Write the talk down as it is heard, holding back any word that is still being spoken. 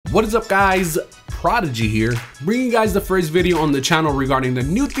What is up guys, Prodigy here, bringing you guys the first video on the channel regarding the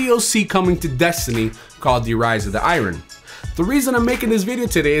new DLC coming to Destiny called the Rise of the Iron. The reason I'm making this video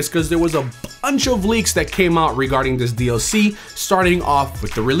today is because there was a bunch of leaks that came out regarding this DLC, starting off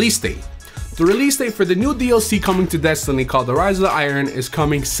with the release date. The release date for the new DLC coming to Destiny called the Rise of the Iron is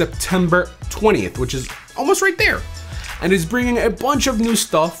coming September 20th, which is almost right there. And is bringing a bunch of new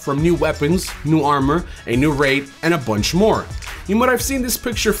stuff from new weapons, new armor, a new raid, and a bunch more. You might have seen this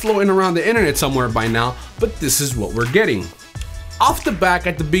picture floating around the internet somewhere by now, but this is what we're getting. Off the back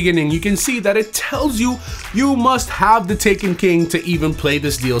at the beginning, you can see that it tells you you must have the Taken King to even play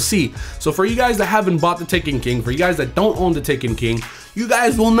this DLC. So for you guys that haven't bought the Taken King, for you guys that don't own the Taken King, you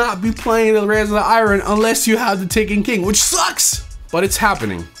guys will not be playing the Rise of the Iron unless you have the Taken King, which sucks, but it's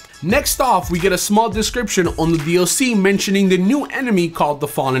happening. Next off, we get a small description on the DLC mentioning the new enemy called the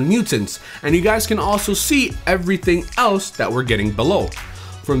Fallen Mutants, and you guys can also see everything else that we're getting below.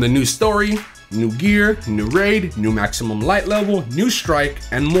 From the new story, new gear, new raid, new maximum light level, new strike,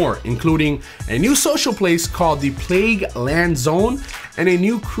 and more, including a new social place called the Plaguelands Zone and a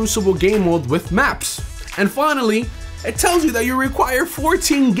new Crucible game mode with maps. And finally, it tells you that you require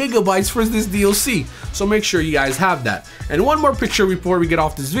 14 gigabytes for this DLC, so make sure you guys have that. And one more picture before we get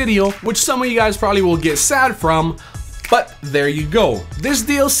off this video, which some of you guys probably will get sad from, but there you go. This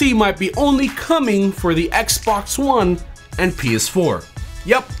DLC might be only coming for the Xbox One and PS4.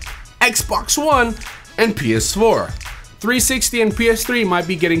 Yep, Xbox One and PS4. 360 and PS3 might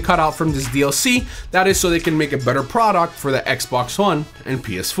be getting cut out from this DLC. That is so they can make a better product for the Xbox One and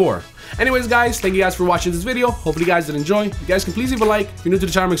PS4. Anyways guys, thank you guys for watching this video. Hopefully you guys did enjoy. You guys can please leave a like. If you're new to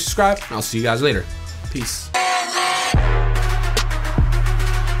the channel, make sure to subscribe, and I'll see you guys later. Peace.